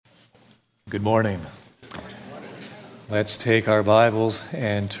Good morning. Let's take our Bibles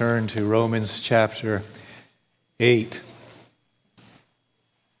and turn to Romans chapter 8.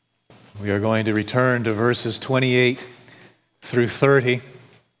 We are going to return to verses 28 through 30.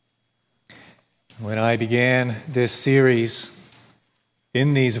 When I began this series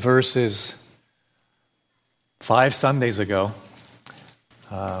in these verses 5 Sundays ago,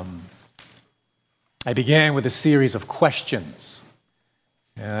 I began with a series of questions.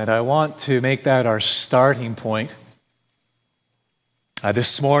 And I want to make that our starting point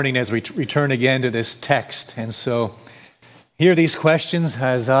this morning as we return again to this text. And so hear these questions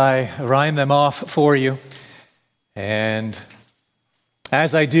as I rhyme them off for you. And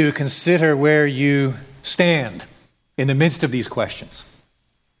as I do, consider where you stand in the midst of these questions.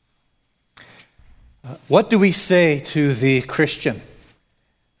 What do we say to the Christian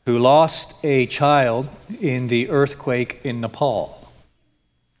who lost a child in the earthquake in Nepal?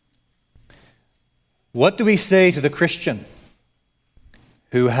 What do we say to the Christian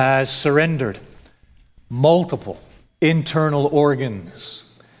who has surrendered multiple internal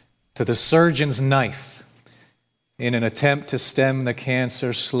organs to the surgeon's knife in an attempt to stem the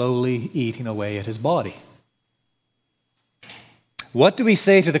cancer slowly eating away at his body? What do we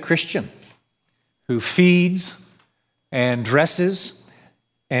say to the Christian who feeds and dresses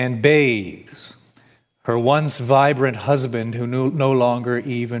and bathes her once vibrant husband who no longer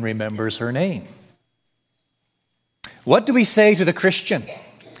even remembers her name? What do we say to the Christian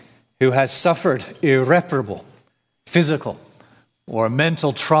who has suffered irreparable physical or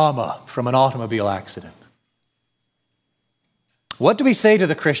mental trauma from an automobile accident? What do we say to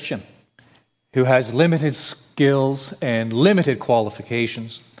the Christian who has limited skills and limited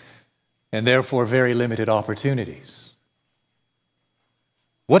qualifications and therefore very limited opportunities?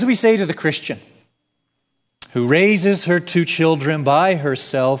 What do we say to the Christian who raises her 2 children by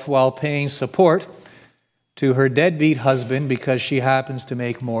herself while paying support to her deadbeat husband because she happens to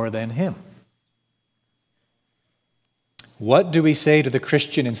make more than him? What do we say to the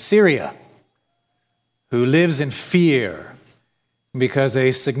Christian in Syria who lives in fear because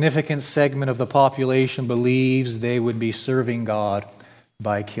a significant segment of the population believes they would be serving God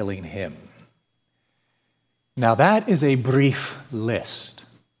by killing him? Now that is a brief list,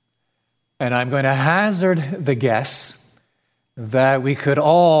 and I'm going to hazard the guess that we could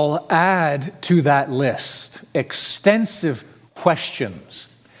all add to that list extensive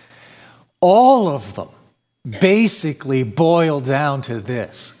questions. All of them basically boil down to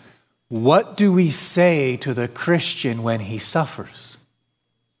this: what do we say to the Christian when he suffers?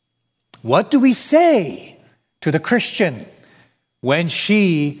 What do we say to the Christian when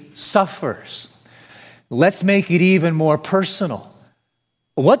she suffers? Let's make it even more personal.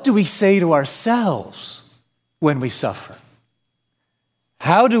 What do we say to ourselves when we suffer?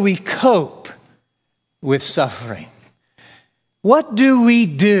 How do we cope with suffering? What do we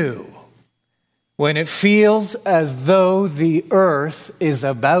do when it feels as though the earth is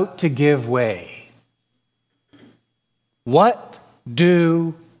about to give way? What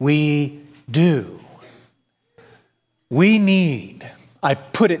do we do? We need, I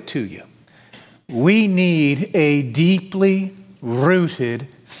put it to you, we need a deeply rooted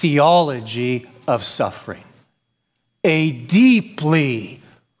theology of suffering. A deeply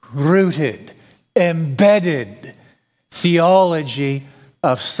rooted, embedded theology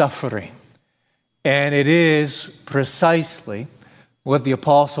of suffering. And it is precisely what the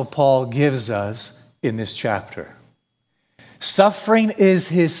Apostle Paul gives us in this chapter. Suffering is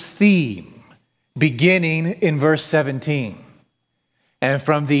his theme, beginning in verse 17. And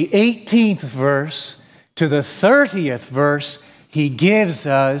from the 18th verse to the 30th verse, he gives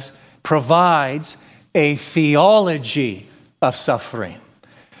us, provides a theology of suffering.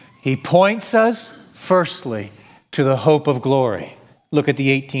 He points us, firstly, to the hope of glory. Look at the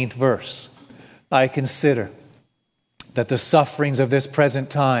 18th verse. I consider that the sufferings of this present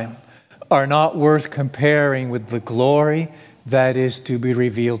time are not worth comparing with the glory that is to be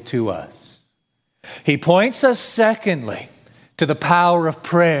revealed to us. He points us, secondly, to the power of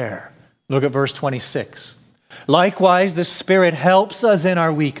prayer. Look at verse 26. Likewise, the Spirit helps us in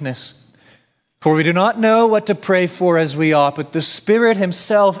our weakness. For we do not know what to pray for as we ought, but the Spirit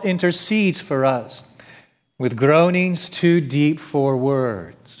himself intercedes for us with groanings too deep for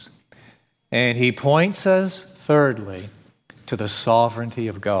words. And he points us, thirdly, to the sovereignty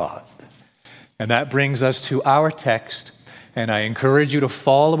of God. And that brings us to our text, and I encourage you to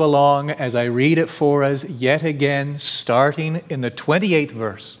follow along as I read it for us yet again, starting in the 28th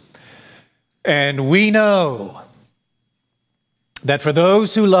verse. And we know that for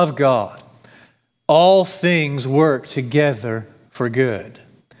those who love God, all things work together for good,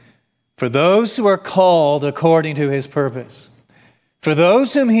 For those who are called according to his purpose. For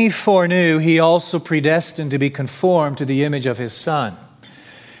those whom he foreknew, he also predestined to be conformed to the image of his Son,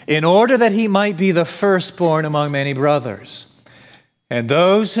 in order that he might be the firstborn among many brothers. And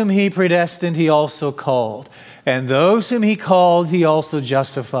those whom he predestined, he also called. And those whom he called, he also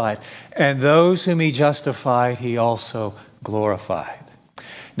justified. And those whom he justified, he also glorified.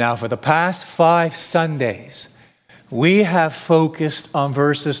 Now, for the past 5 Sundays, we have focused on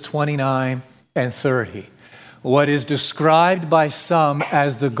verses 29 and 30, what is described by some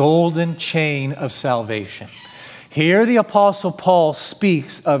as the golden chain of salvation. Here the Apostle Paul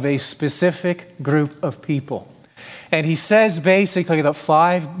speaks of a specific group of people. And he says basically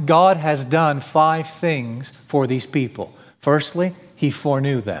that God has done 5 things for these people. Firstly, he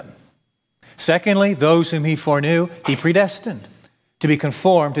foreknew them. Secondly, those whom he foreknew, he predestined to be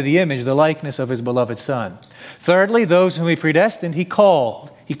conformed to the image, the likeness of his beloved Son. Thirdly, those whom he predestined, he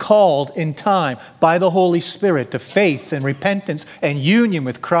called. He called in time by the Holy Spirit to faith and repentance and union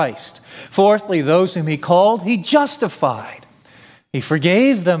with Christ. Fourthly, those whom he called, he justified. He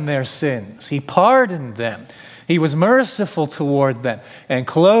forgave them their sins. He pardoned them. He was merciful toward them and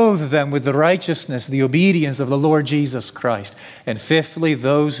clothed them with the righteousness, the obedience of the Lord Jesus Christ. And fifthly,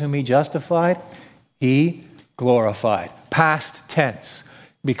 those whom he justified, he glorified. Past tense,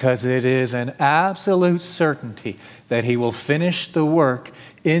 because it is an absolute certainty that he will finish the work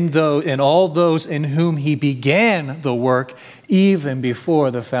in all those in whom he began the work even before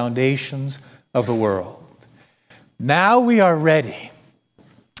the foundations of the world. Now we are ready.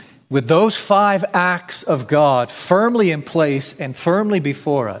 With those 5 acts of God firmly in place and firmly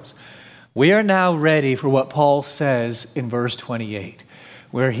before us, we are now ready for what Paul says in verse 28,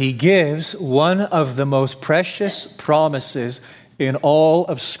 where he gives one of the most precious promises in all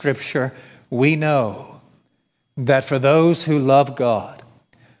of Scripture. We know that for those who love God,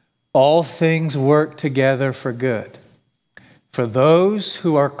 all things work together for good, for those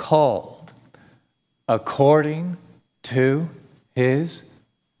who are called according to his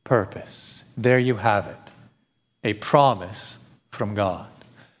purpose. There you have it, a promise from God.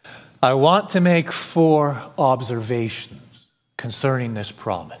 I want to make 4 observations concerning this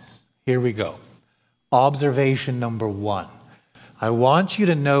promise. Here we go. Observation number 1. I want you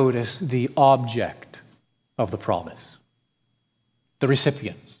to notice the object of the promise, the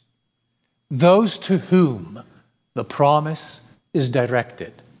recipients, those to whom the promise is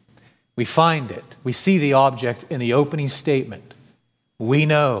directed. We find it. We see the object in the opening statement. We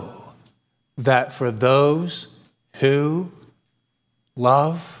know that for those who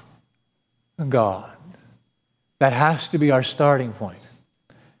love God, that has to be our starting point.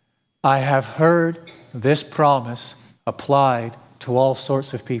 I have heard this promise applied to all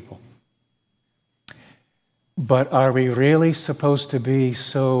sorts of people. But are we really supposed to be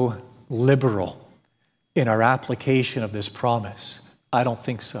so liberal in our application of this promise? I don't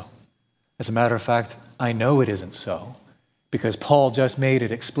think so. As a matter of fact, I know it isn't so, because Paul just made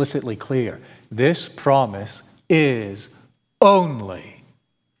it explicitly clear. This promise is only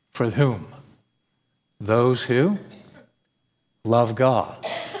for whom? Those who love God.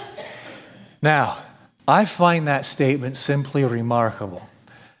 Now, I find that statement simply remarkable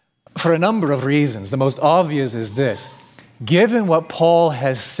for a number of reasons. The most obvious is this. Given what Paul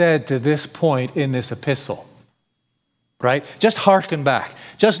has said to this point in this epistle, right? Just hearken back.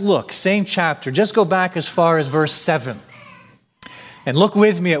 Just look, same chapter. Just go back as far as verse 7. And look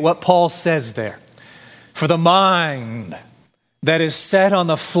with me at what Paul says there. For the mind that is set on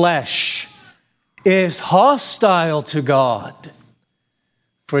the flesh is hostile to God.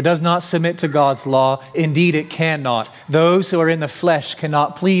 For it does not submit to God's law. Indeed, it cannot. Those who are in the flesh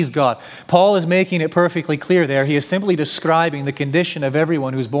cannot please God. Paul is making it perfectly clear there. He is simply describing the condition of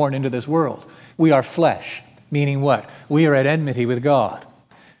everyone who's born into this world. We are flesh, meaning what? We are at enmity with God.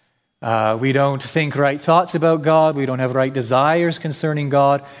 We don't think right thoughts about God. We don't have right desires concerning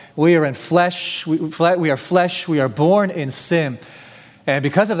God. We are in flesh. We are flesh. We are born in sin. And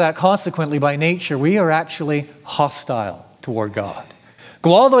because of that, consequently, by nature, we are actually hostile toward God.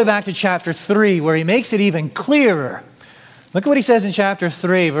 Go all the way back to chapter 3, where he makes it even clearer. Look at what he says in chapter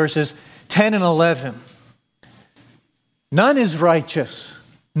 3, verses 10 and 11. None is righteous,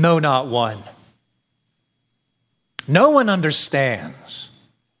 no, not one. No one understands.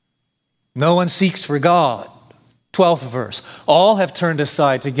 No one seeks for God. 12th verse. All have turned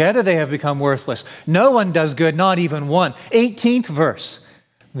aside. Together they have become worthless. No one does good, not even one. 18th verse.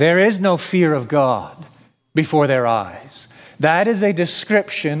 There is no fear of God before their eyes. That is a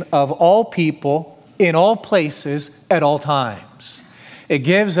description of all people in all places at all times. It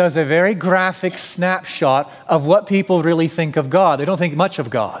gives us a very graphic snapshot of what people really think of God. They don't think much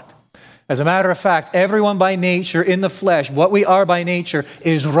of God. As a matter of fact, everyone by nature in the flesh, what we are by nature,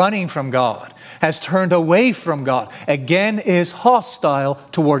 is running from God, has turned away from God, again is hostile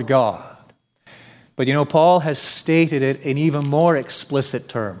toward God. But Paul has stated it in even more explicit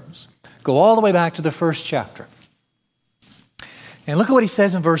terms. Go all the way back to the first chapter. And look at what he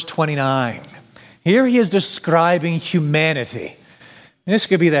says in verse 29. Here he is describing humanity. This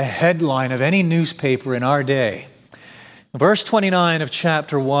could be the headline of any newspaper in our day. Verse 29 of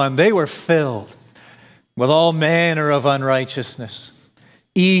chapter 1, they were filled with all manner of unrighteousness,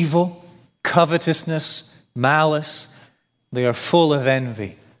 evil, covetousness, malice. They are full of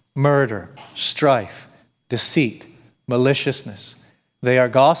envy, murder, strife, deceit, maliciousness. They are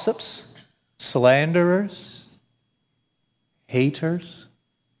gossips, slanderers, haters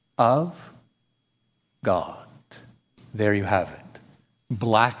of God. There you have it,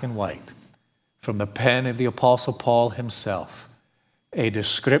 black and white, from the pen of the Apostle Paul himself, a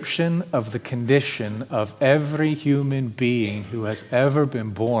description of the condition of every human being who has ever been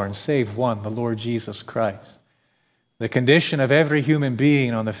born, save one, the Lord Jesus Christ. The condition of every human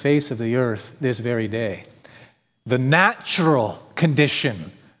being on the face of the earth this very day. The natural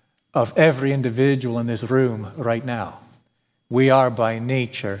condition of every individual in this room right now. We are by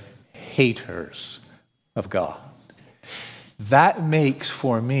nature haters of God. That makes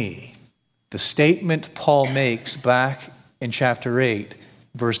for me the statement Paul makes back in chapter 8,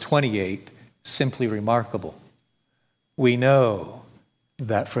 verse 28, simply remarkable. We know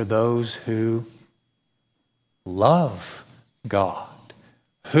that for those who love God,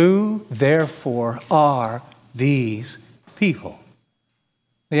 who therefore are these people?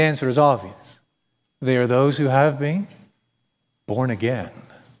 The answer is obvious. They are those who have been born again.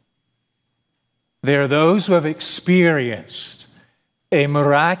 They are those who have experienced a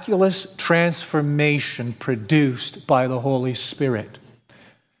miraculous transformation produced by the Holy Spirit,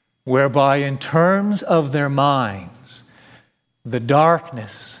 whereby in terms of their minds, the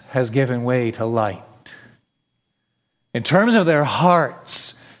darkness has given way to light. In terms of their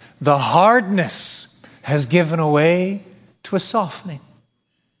hearts, the hardness has given way to a softening.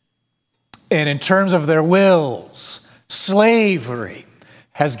 And in terms of their wills, slavery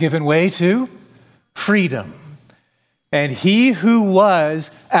has given way to freedom. And he who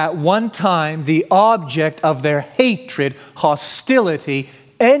was at one time the object of their hatred, hostility,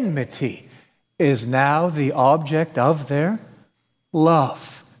 enmity, is now the object of their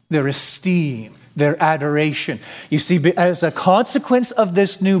love, their esteem, their adoration. You see, as a consequence of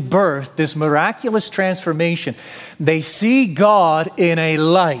this new birth, this miraculous transformation, they see God in a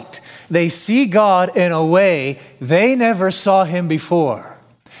light. They see God in a way they never saw him before.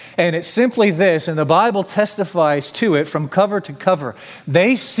 And it's simply this, and the Bible testifies to it from cover to cover.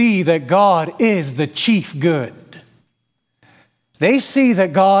 They see that God is the chief good. They see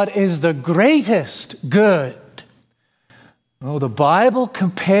that God is the greatest good. Oh, the Bible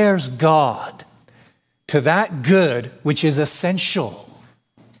compares God to that good which is essential.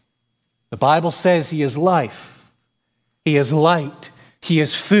 The Bible says he is life, he is light, he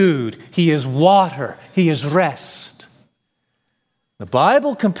is food, he is water, he is rest. The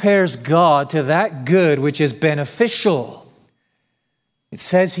Bible compares God to that good which is beneficial. It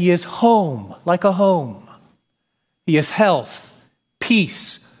says he is home, like a home. He is health,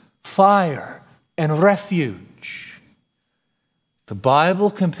 peace, fire, and refuge. The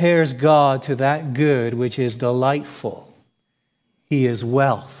Bible compares God to that good which is delightful. He is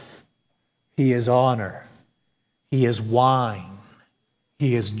wealth. He is honor. He is wine.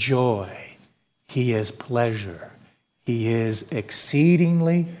 He is joy. He is pleasure. He is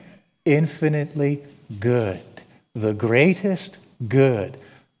exceedingly, infinitely good, the greatest good,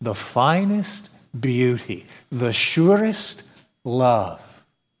 the finest beauty, the surest love.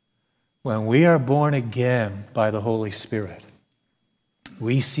 When we are born again by the Holy Spirit,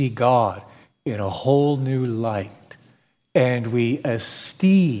 we see God in a whole new light, and we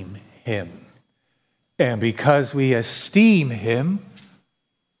esteem him. And because we esteem him,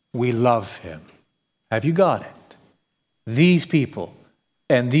 we love him. Have you got it? These people,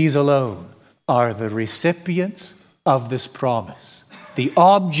 and these alone, are the recipients of this promise, the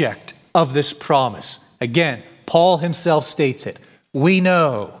object of this promise. Again, Paul himself states it. We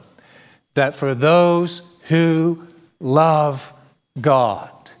know that for those who love God.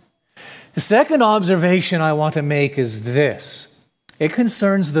 The second observation I want to make is this. It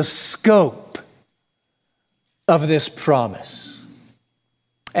concerns the scope of this promise.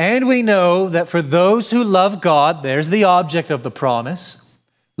 And we know that for those who love God, there's the object of the promise.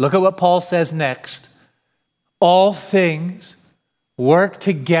 Look at what Paul says next. All things work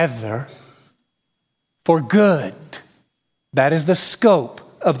together for good. That is the scope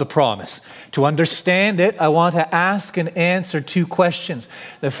of the promise. To understand it, I want to ask and answer two questions.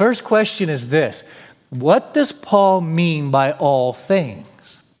 The first question is this: what does Paul mean by all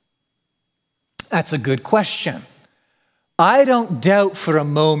things? That's a good question. I don't doubt for a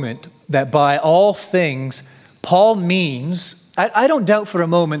moment that by all things, Paul means, I don't doubt for a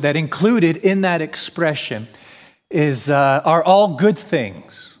moment that included in that expression are all good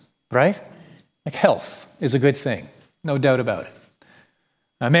things, right? Like health is a good thing, no doubt about it.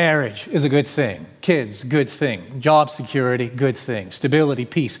 A marriage is a good thing. Kids, good thing. Job security, good thing. Stability,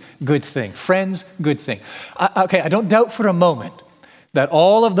 peace, good thing. Friends, good thing. I don't doubt for a moment that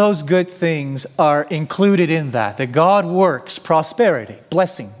all of those good things are included in that God works prosperity,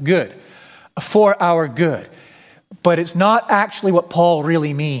 blessing, good, for our good. But it's not actually what Paul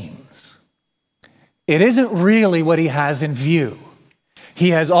really means. It isn't really what he has in view.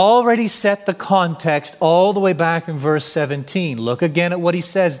 He has already set the context all the way back in verse 17. Look again at what he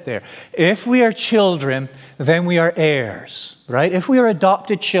says there. If we are children, then we are heirs, right? If we are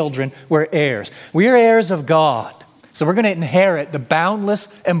adopted children, we're heirs. We are heirs of God. So we're going to inherit the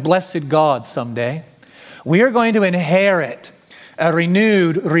boundless and blessed God someday. We are going to inherit a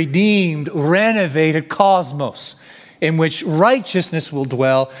renewed, redeemed, renovated cosmos in which righteousness will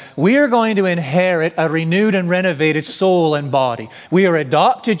dwell. We are going to inherit a renewed and renovated soul and body. We are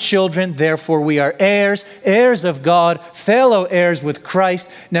adopted children, therefore we are heirs, heirs of God, fellow heirs with Christ.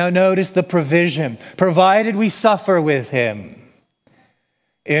 Now notice the provision. Provided we suffer with him,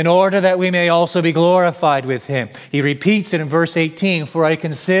 in order that we may also be glorified with him. He repeats it in verse 18, for I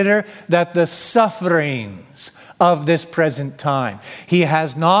consider that the sufferings of this present time. He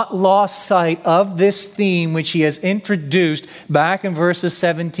has not lost sight of this theme which he has introduced back in verses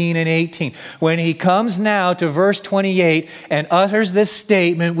 17 and 18. When he comes now to verse 28 and utters this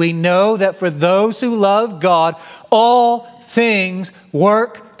statement, we know that for those who love God, all things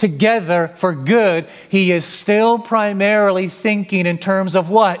work together for good. He is still primarily thinking in terms of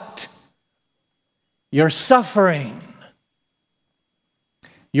what? Your suffering,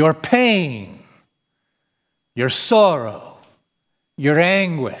 your pain, your sorrow, your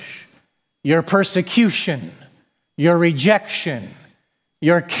anguish, your persecution, your rejection,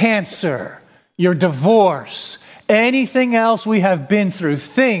 your cancer, your divorce, anything else we have been through,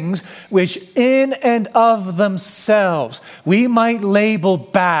 things which in and of themselves we might label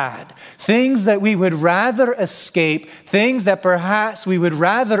bad, things that we would rather escape, things that perhaps we would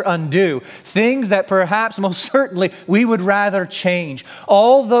rather undo, things that perhaps most certainly we would rather change.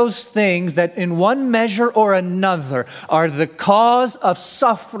 All those things that in one measure or another are the cause of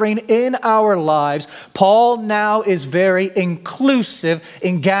suffering in our lives. Paul now is very inclusive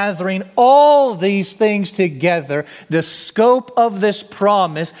in gathering all these things together, the scope of this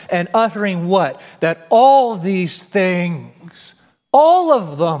promise, and uttering what? That all these things, all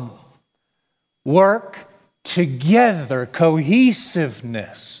of them, work together,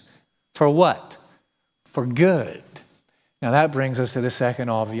 cohesiveness. For what? For good. Now that brings us to the second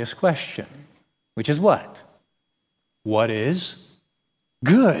obvious question, which is what? What is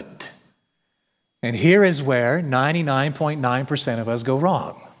good? And here is where 99.9% of us go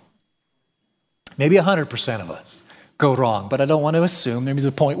wrong. Maybe 100% of us go wrong, but I don't want to assume. There's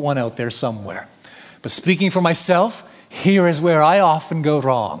a 0.1 out there somewhere. But speaking for myself, here is where I often go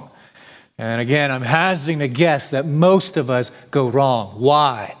wrong. And again, I'm hazarding to guess that most of us go wrong.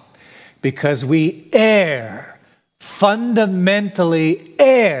 Why? Because we err, fundamentally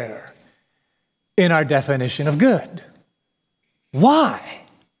err in our definition of good. Why?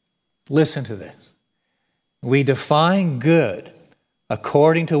 Listen to this. We define good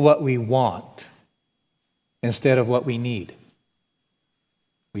according to what we want instead of what we need.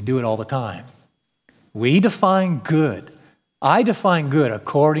 We do it all the time. We define good. I define good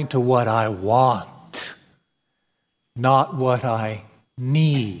according to what I want, not what I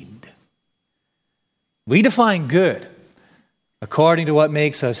need. We define good according to what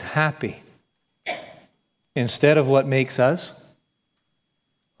makes us happy instead of what makes us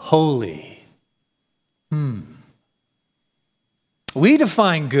holy. We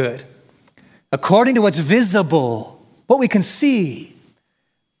define good according to what's visible, what we can see,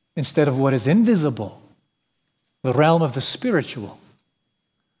 instead of what is invisible, the realm of the spiritual.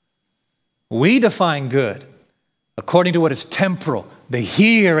 We define good according to what is temporal, the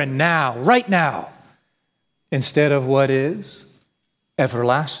here and now, right now, instead of what is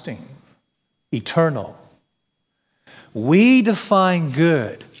everlasting, eternal. We define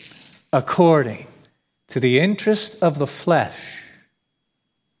good according to the interest of the flesh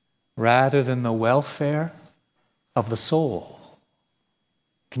rather than the welfare of the soul.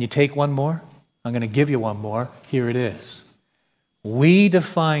 Can you take one more? I'm going to give you one more. Here it is. We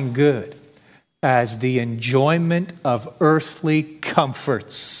define good as the enjoyment of earthly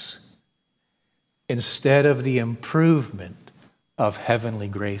comforts instead of the improvement of heavenly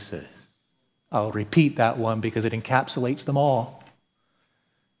graces. I'll repeat that one because it encapsulates them all.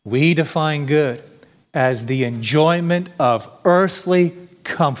 We define good as the enjoyment of earthly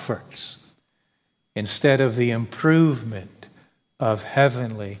comforts instead of the improvement of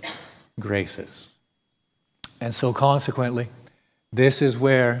heavenly graces. And so consequently, this is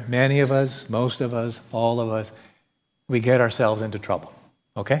where many of us, most of us, all of us, we get ourselves into trouble.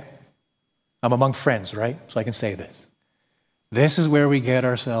 Okay? I'm among friends, right? So I can say this. This is where we get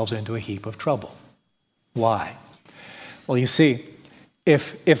ourselves into a heap of trouble. Why? Well, you see,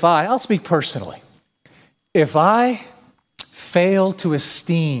 if I'll speak personally, if I fail to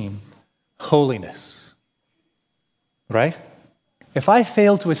esteem holiness, right? If I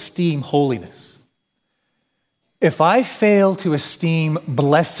fail to esteem holiness, if I fail to esteem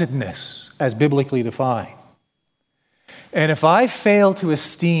blessedness as biblically defined, and if I fail to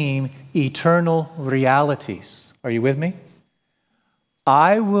esteem eternal realities, are you with me?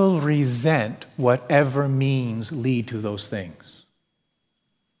 I will resent whatever means lead to those things.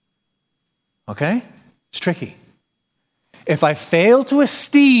 Okay? It's tricky. If I fail to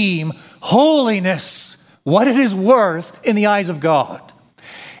esteem holiness, what it is worth in the eyes of God,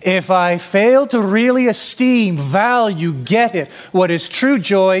 if I fail to really esteem, value, get it, what is true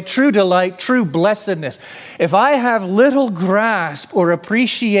joy, true delight, true blessedness, if I have little grasp or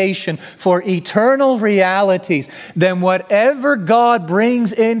appreciation for eternal realities, then whatever God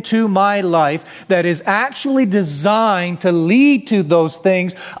brings into my life that is actually designed to lead to those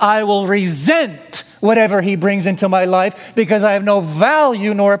things, I will resent whatever He brings into my life because I have no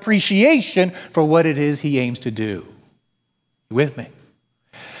value nor appreciation for what it is He aims to do. You with me?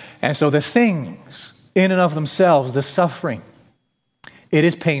 And so the things in and of themselves, the suffering, it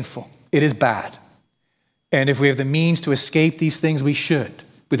is painful. It is bad. And if we have the means to escape these things, we should,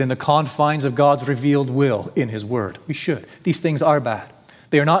 within the confines of God's revealed will in His Word. We should. These things are bad.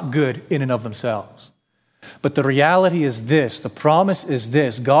 They are not good in and of themselves. But the reality is this, the promise is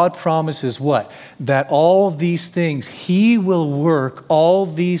this. God promises what? That all these things, He will work all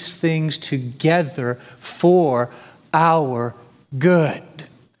these things together for our good.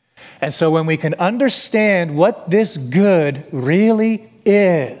 And so when we can understand what this good really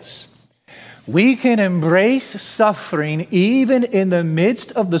is, we can embrace suffering even in the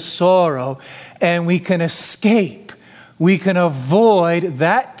midst of the sorrow, and we can escape. We can avoid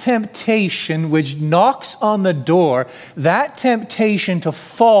that temptation which knocks on the door, that temptation to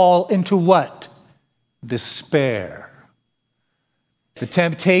fall into what? Despair. The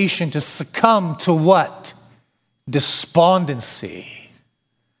temptation to succumb to what? Despondency.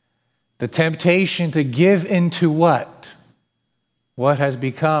 The temptation to give into what? What has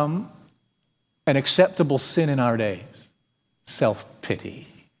become an acceptable sin in our days? Self-pity.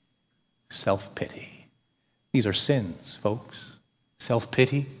 Self-pity. These are sins, folks.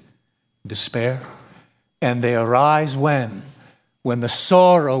 Self-pity, despair. And they arise when? When the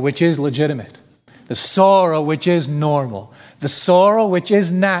sorrow which is legitimate, the sorrow which is normal, the sorrow which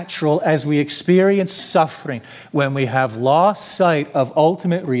is natural as we experience suffering, when we have lost sight of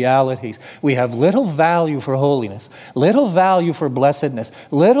ultimate realities, we have little value for holiness, little value for blessedness,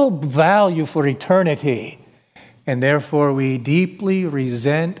 little value for eternity, and therefore we deeply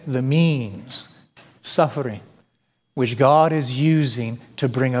resent the means, suffering, which God is using to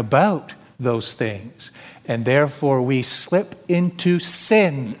bring about those things, and therefore we slip into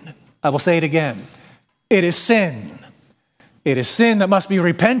sin. I will say it again. It is sin. It is sin that must be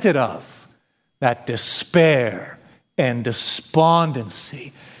repented of. That despair and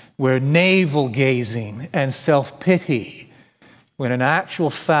despondency, where navel-gazing and self-pity, when in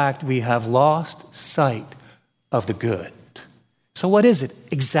actual fact we have lost sight of the good. So what is it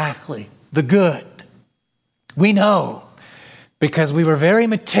exactly? The good. We know because we were very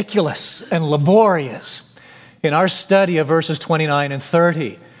meticulous and laborious in our study of verses 29 and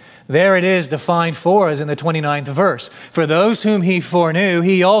 30. There it is defined for us in the 29th verse. For those whom He foreknew,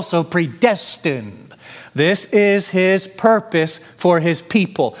 He also predestined. This is His purpose for His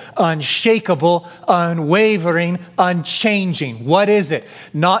people. Unshakable, unwavering, unchanging. What is it?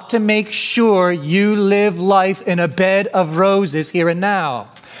 Not to make sure you live life in a bed of roses here and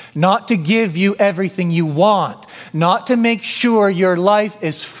now. Not to give you everything you want. Not to make sure your life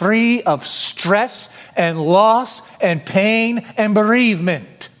is free of stress and loss and pain and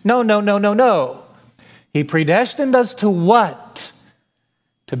bereavement. No, no, no, no, no. He predestined us to what?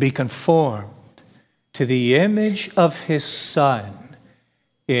 To be conformed to the image of His Son,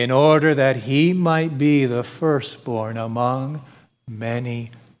 in order that He might be the firstborn among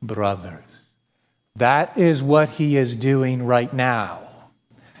many brothers. That is what he is doing right now.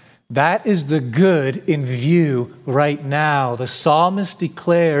 That is the good in view right now. The psalmist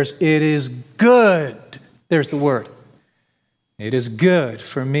declares, it is good. There's the word. It is good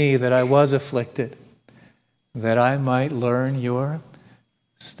for me that I was afflicted, that I might learn your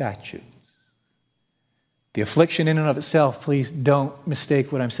statutes. The affliction in and of itself, please don't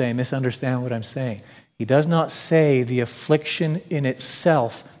mistake what I'm saying, misunderstand what I'm saying. He does not say the affliction in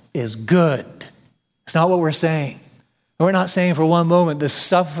itself is good. It's not what we're saying. We're not saying for one moment the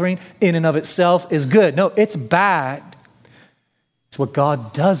suffering in and of itself is good. No, it's bad. It's what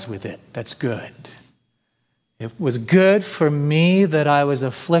God does with it that's good. It was good for me that I was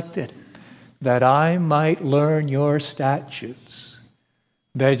afflicted, that I might learn your statutes,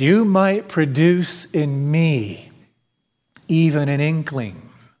 that you might produce in me even an inkling,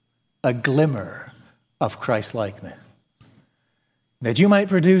 a glimmer of Christ-likeness, that you might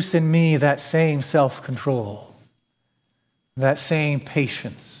produce in me that same self-control, that same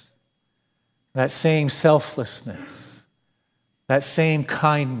patience, that same selflessness, that same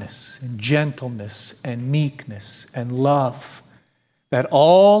kindness and gentleness and meekness and love, that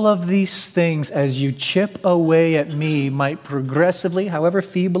all of these things, as you chip away at me, might progressively, however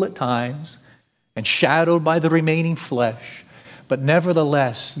feeble at times, and shadowed by the remaining flesh, but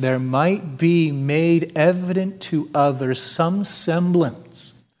nevertheless, there might be made evident to others some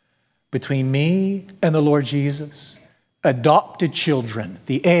semblance between me and the Lord Jesus, adopted children,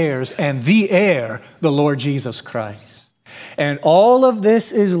 the heirs, and the heir, the Lord Jesus Christ. And all of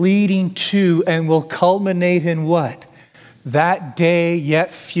this is leading to and will culminate in what? That day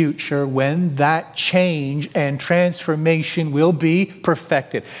yet future when that change and transformation will be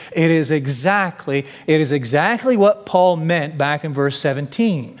perfected. It is exactly what Paul meant back in verse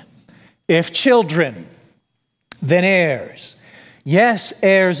 17. If children, then heirs. Yes,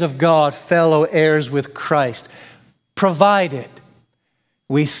 heirs of God, fellow heirs with Christ, provided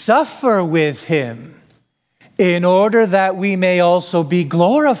we suffer with him in order that we may also be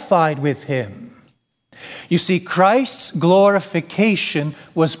glorified with him. You see, Christ's glorification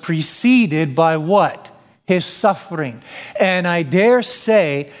was preceded by what? His suffering. And I dare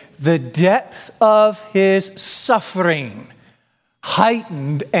say the depth of his suffering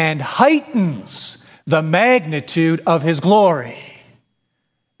heightened and heightens the magnitude of his glory.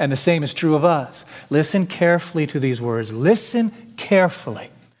 And the same is true of us. Listen carefully to these words. Listen carefully.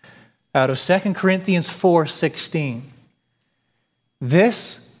 Out of 2 Corinthians 4:16.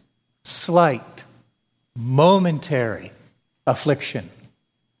 This slight, momentary affliction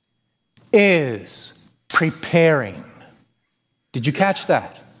is preparing. Did you catch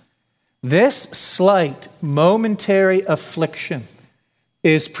that? This slight, momentary affliction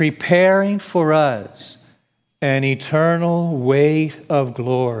is preparing for us an eternal weight of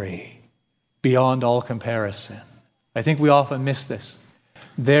glory beyond all comparison. I think we often miss this.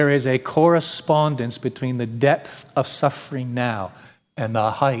 There is a correspondence between the depth of suffering now and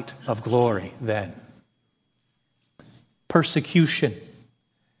the height of glory then. Persecution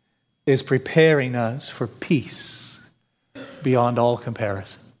is preparing us for peace beyond all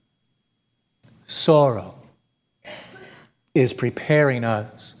comparison. Sorrow is preparing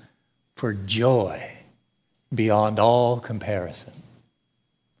us for joy beyond all comparison.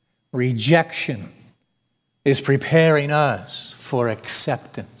 Rejection is preparing us for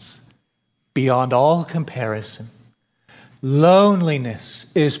acceptance beyond all comparison.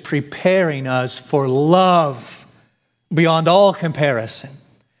 Loneliness is preparing us for love beyond all comparison.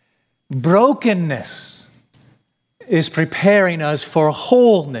 Brokenness is preparing us for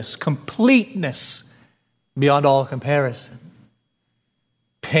wholeness, completeness beyond all comparison.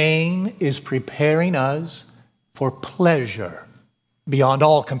 Pain is preparing us for pleasure beyond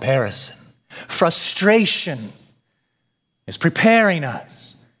all comparison. Frustration is preparing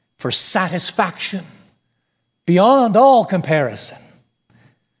us for satisfaction beyond all comparison.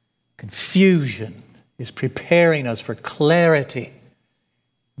 Confusion is preparing us for clarity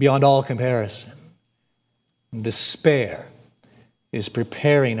beyond all comparison. Despair is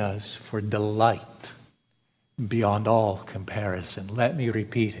preparing us for delight beyond all comparison. Let me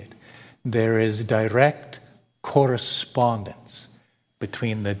repeat it. There is direct correspondence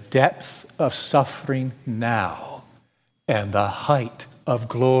between the depth of suffering now and the height of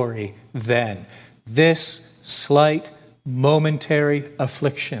glory then. This slight momentary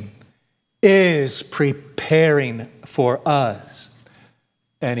affliction is preparing for us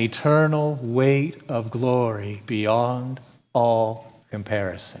an eternal weight of glory beyond all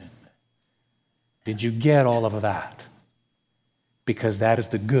comparison. Did you get all of that? Because that is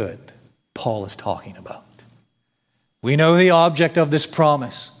the good Paul is talking about. We know the object of this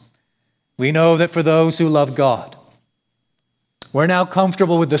promise. We know that for those who love God, we're now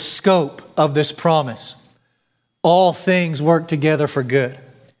comfortable with the scope of this promise. All things work together for good.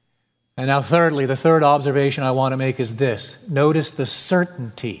 And now thirdly, the third observation I want to make is this. Notice the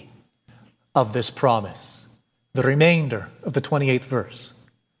certainty of this promise. The remainder of the 28th verse.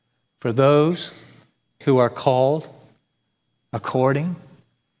 For those who are called according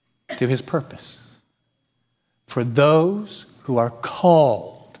to his purpose. For those who are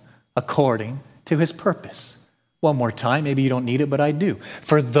called according to his purpose. One more time, maybe you don't need it, but I do.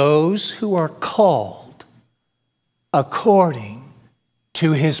 For those who are called according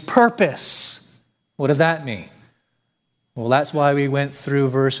to his purpose. What does that mean? Well, that's why we went through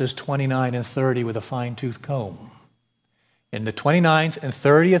verses 29 and 30 with a fine-tooth comb. In the 29th and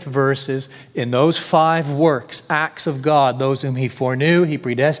 30th verses, in those 5 works, acts of God, those whom he foreknew, he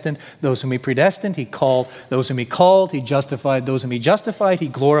predestined. Those whom he predestined, he called. Those whom he called, he justified. Those whom he justified, he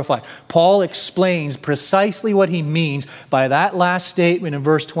glorified. Paul explains precisely what he means by that last statement in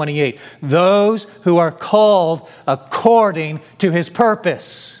verse 28. Those who are called according to his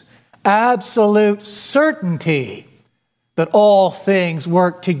purpose. Absolute certainty that all things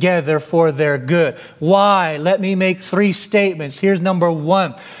work together for their good. Why? Let me make 3 statements. Here's number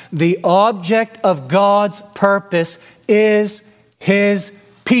 1. The object of God's purpose is his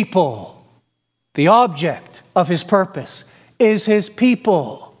people. The object of his purpose is his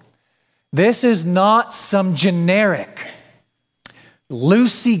people. This is not some generic,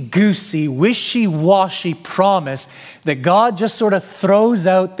 loosey-goosey, wishy-washy promise that God just sort of throws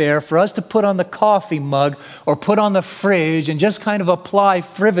out there for us to put on the coffee mug or put on the fridge and just kind of apply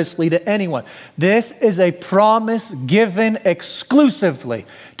frivolously to anyone. This is a promise given exclusively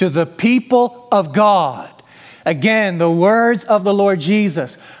to the people of God. Again, the words of the Lord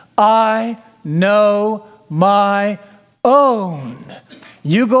Jesus, I know my own.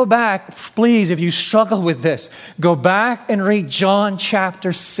 You go back, please, if you struggle with this, go back and read John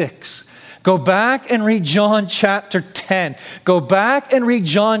chapter 6. Go back and read John chapter 10. Go back and read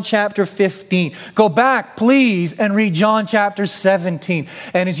John chapter 15. Go back, please, and read John chapter 17.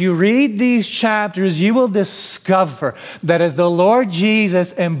 And as you read these chapters, you will discover that as the Lord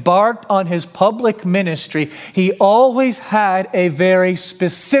Jesus embarked on his public ministry, he always had a very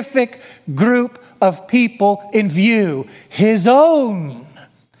specific group of people in view, his own.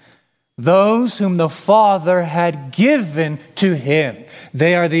 Those whom the Father had given to him.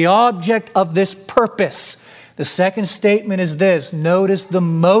 They are the object of this purpose. The second statement is this. Notice the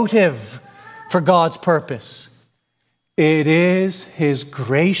motive for God's purpose. It is his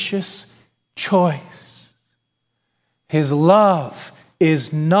gracious choice. His love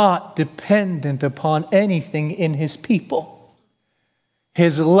is not dependent upon anything in his people.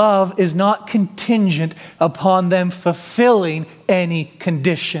 His love is not contingent upon them fulfilling any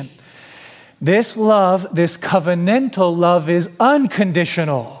condition. This love, this covenantal love, is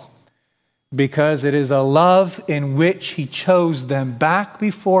unconditional because it is a love in which he chose them back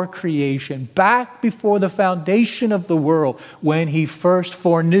before creation, back before the foundation of the world, when he first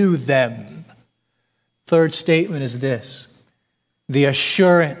foreknew them. Third statement is this. The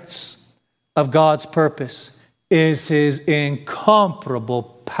assurance of God's purpose is his incomparable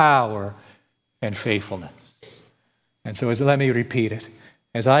power and faithfulness. And so let me repeat it.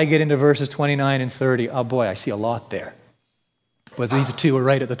 As I get into verses 29 and 30, oh boy, I see a lot there. But these 2 are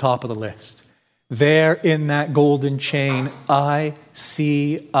right at the top of the list. There in that golden chain, I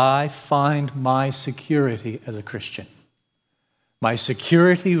find my security as a Christian. My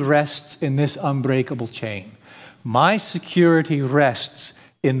security rests in this unbreakable chain. My security rests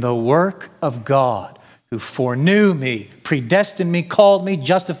in the work of God who foreknew me, predestined me, called me,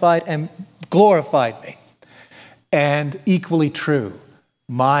 justified, and glorified me. And equally true,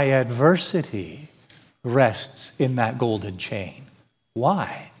 my adversity rests in that golden chain.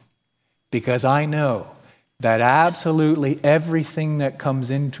 Why? Because I know that absolutely everything that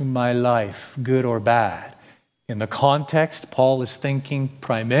comes into my life, good or bad, in the context, Paul is thinking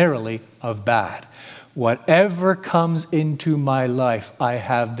primarily of bad. Whatever comes into my life, I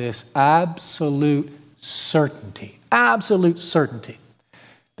have this absolute certainty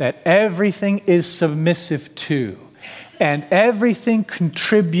that everything is submissive to. And everything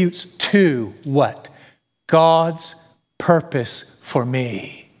contributes to what? God's purpose for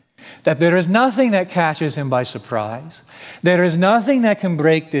me. That there is nothing that catches him by surprise. There is nothing that can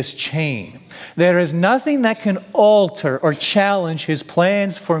break this chain. There is nothing that can alter or challenge his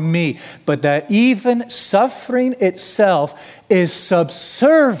plans for me, but that even suffering itself is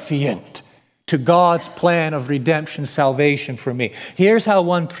subservient to God's plan of redemption, salvation for me. Here's how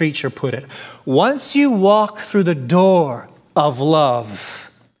one preacher put it. Once you walk through the door of love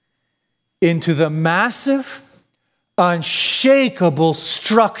into the massive, unshakable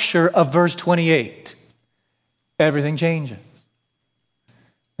structure of verse 28, everything changes.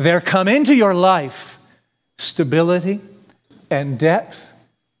 There come into your life stability and depth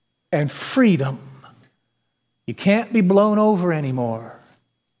and freedom. You can't be blown over anymore.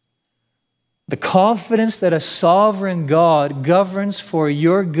 The confidence that a sovereign God governs for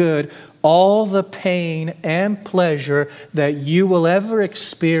your good all the pain and pleasure that you will ever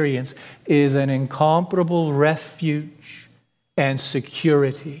experience is an incomparable refuge and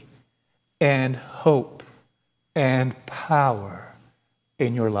security and hope and power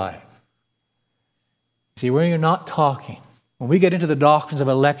in your life. See, when you're not talking, when we get into the doctrines of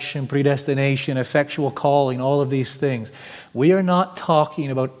election, predestination, effectual calling, all of these things, we are not talking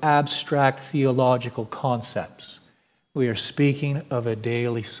about abstract theological concepts. We are speaking of a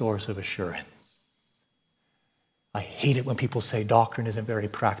daily source of assurance. I hate it when people say doctrine isn't very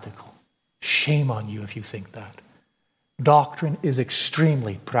practical. Shame on you if you think that. Doctrine is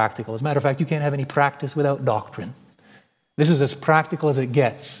extremely practical. As a matter of fact, you can't have any practice without doctrine. This is as practical as it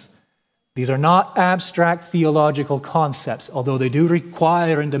gets. These are not abstract theological concepts, although they do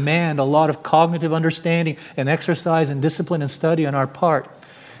require and demand a lot of cognitive understanding and exercise and discipline and study on our part,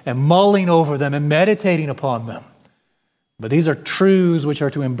 and mulling over them and meditating upon them. But these are truths which are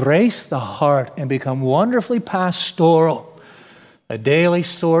to embrace the heart and become wonderfully pastoral, a daily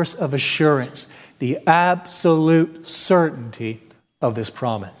source of assurance, the absolute certainty of this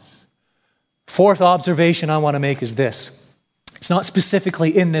promise. Fourth observation I want to make is this. It's not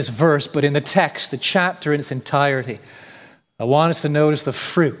specifically in this verse, but in the text, the chapter in its entirety. I want us to notice the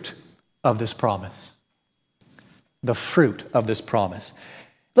fruit of this promise. The fruit of this promise.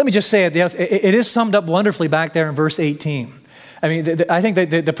 Let me just say it is summed up wonderfully back there in verse 18. I mean, I think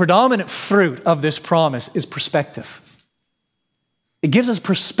that the predominant fruit of this promise is perspective. It gives us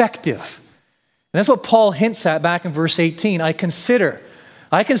perspective. And that's what Paul hints at back in verse 18. I consider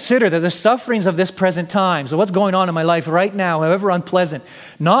that the sufferings of this present time, so what's going on in my life right now, however unpleasant,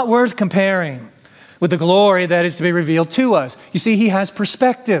 not worth comparing with the glory that is to be revealed to us. You see, he has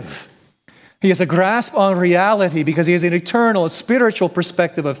perspective. He has a grasp on reality because he has an eternal, spiritual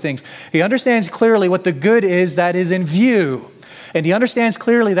perspective of things. He understands clearly what the good is that is in view. And he understands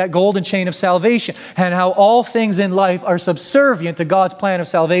clearly that golden chain of salvation and how all things in life are subservient to God's plan of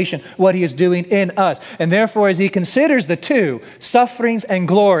salvation, what he is doing in us. And therefore, as he considers the two, sufferings and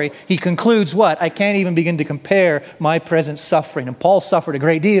glory, he concludes what? I can't even begin to compare my present suffering. And Paul suffered a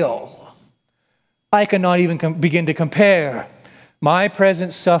great deal. I cannot even begin to compare my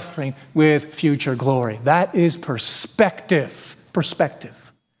present suffering with future glory. That is perspective.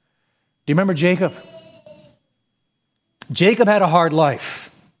 Perspective. Do you remember Jacob? Jacob had a hard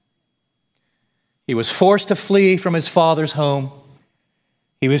life. He was forced to flee from his father's home.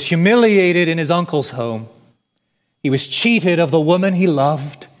 He was humiliated in his uncle's home. He was cheated of the woman he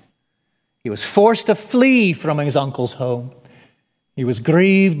loved. He was forced to flee from his uncle's home. He was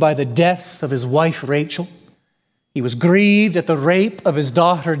grieved by the death of his wife Rachel. He was grieved at the rape of his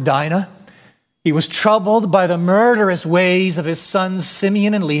daughter Dinah. He was troubled by the murderous ways of his sons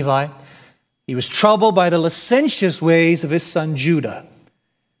Simeon and Levi. He was troubled by the licentious ways of his son Judah.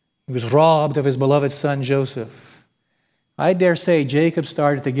 He was robbed of his beloved son Joseph. I dare say Jacob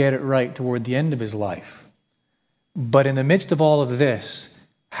started to get it right toward the end of his life. But in the midst of all of this,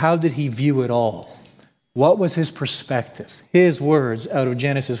 how did he view it all? What was his perspective? His words out of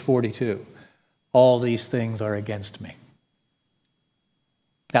Genesis 42. All these things are against me.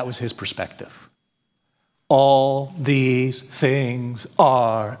 That was his perspective. All these things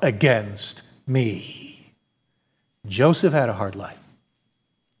are against me. Joseph had a hard life.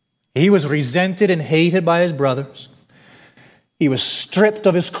 He was resented and hated by his brothers. He was stripped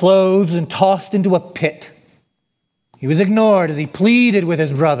of his clothes and tossed into a pit. He was ignored as he pleaded with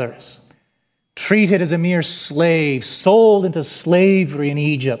his brothers, treated as a mere slave, sold into slavery in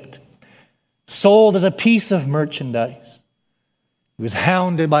Egypt, sold as a piece of merchandise. He was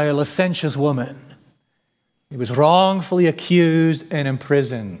hounded by a licentious woman. He was wrongfully accused and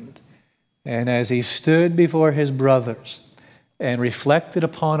imprisoned. And as he stood before his brothers and reflected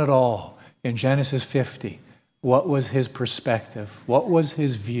upon it all in Genesis 50, what was his perspective? What was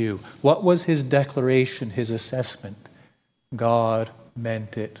his view? What was his declaration, his assessment? God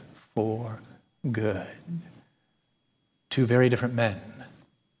meant it for good. Two very different men,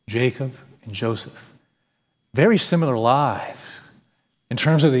 Jacob and Joseph. Very similar lives in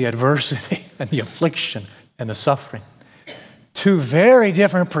terms of the adversity and the affliction and the suffering. Two very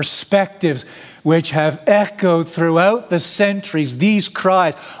different perspectives which have echoed throughout the centuries. These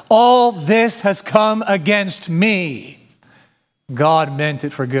cries, all this has come against me. God meant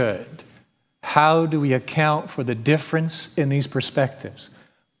it for good. How do we account for the difference in these perspectives?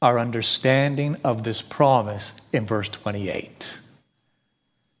 Our understanding of this promise in verse 28.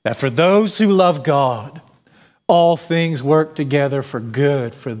 That for those who love God, all things work together for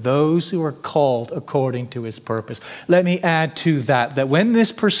good for those who are called according to his purpose. Let me add to that when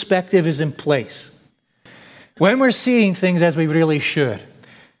this perspective is in place, when we're seeing things as we really should,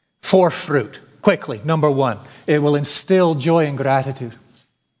 fourth fruit, quickly, number one, it will instill joy and gratitude.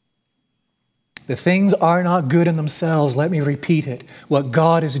 The things are not good in themselves. Let me repeat it. What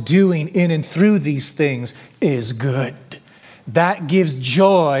God is doing in and through these things is good. That gives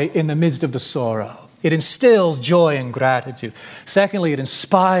joy in the midst of the sorrow. It instills joy and gratitude. Secondly, it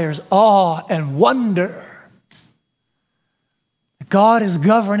inspires awe and wonder. God is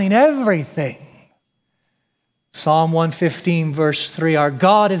governing everything. Psalm 115, verse 3, our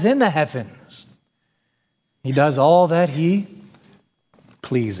God is in the heavens. He does all that he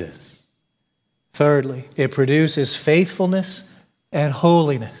pleases. Thirdly, it produces faithfulness and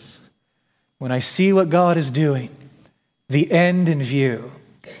holiness. When I see what God is doing, the end in view,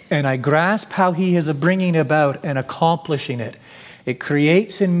 and I grasp how he is bringing about and accomplishing it, it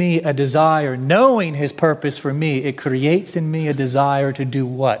creates in me a desire, knowing his purpose for me, it creates in me a desire to do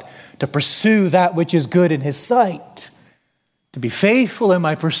what? To pursue that which is good in his sight, to be faithful in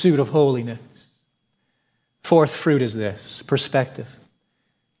my pursuit of holiness. Fourth fruit is this, perspective.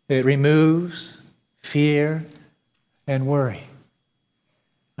 It removes fear and worry.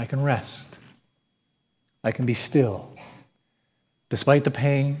 I can rest. I can be still. Despite the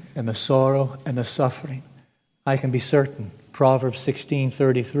pain and the sorrow and the suffering, I can be certain, Proverbs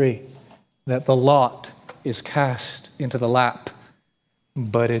 16:33, that the lot is cast into the lap,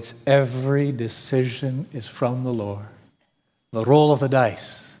 but its every decision is from the Lord. The roll of the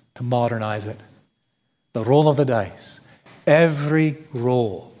dice, to modernize it, the roll of the dice, every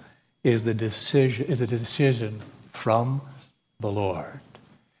roll is a decision from the Lord.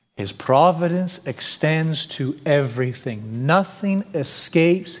 His providence extends to everything. Nothing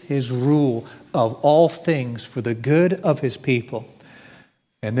escapes his rule of all things for the good of his people.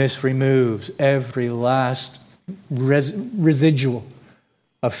 And this removes every last residual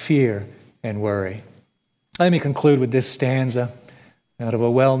of fear and worry. Let me conclude with this stanza out of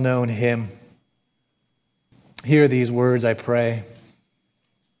a well-known hymn. Hear these words, I pray.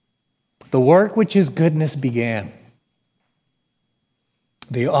 The work which his goodness began,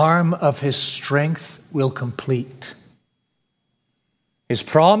 the arm of his strength will complete. His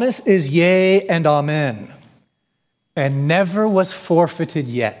promise is yea and amen, and never was forfeited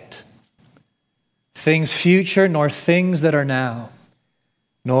yet. Things future nor things that are now,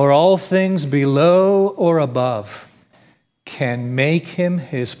 nor all things below or above, can make him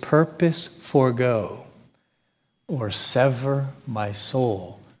his purpose forego, or sever my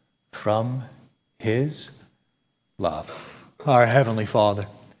soul from his love. Our Heavenly Father,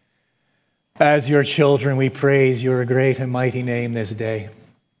 as your children, we praise your great and mighty name this day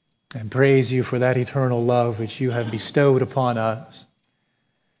and praise you for that eternal love which you have bestowed upon us,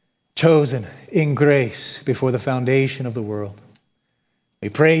 chosen in grace before the foundation of the world. We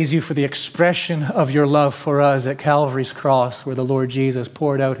praise you for the expression of your love for us at Calvary's cross, where the Lord Jesus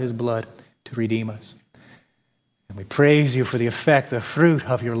poured out his blood to redeem us. And we praise you for the effect, the fruit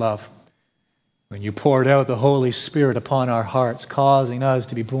of your love, when you poured out the Holy Spirit upon our hearts, causing us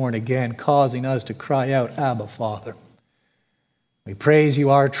to be born again, causing us to cry out, Abba, Father. We praise you,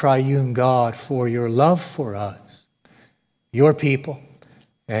 our triune God, for your love for us, your people,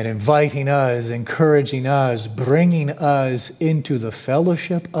 and inviting us, encouraging us, bringing us into the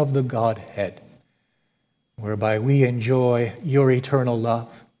fellowship of the Godhead, whereby we enjoy your eternal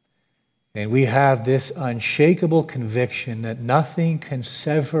love. And we have this unshakable conviction that nothing can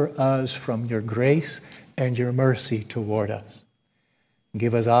sever us from your grace and your mercy toward us.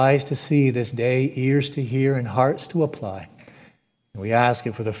 Give us eyes to see this day, ears to hear, and hearts to apply. And we ask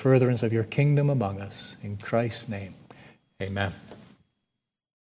it for the furtherance of your kingdom among us. In Christ's name, amen.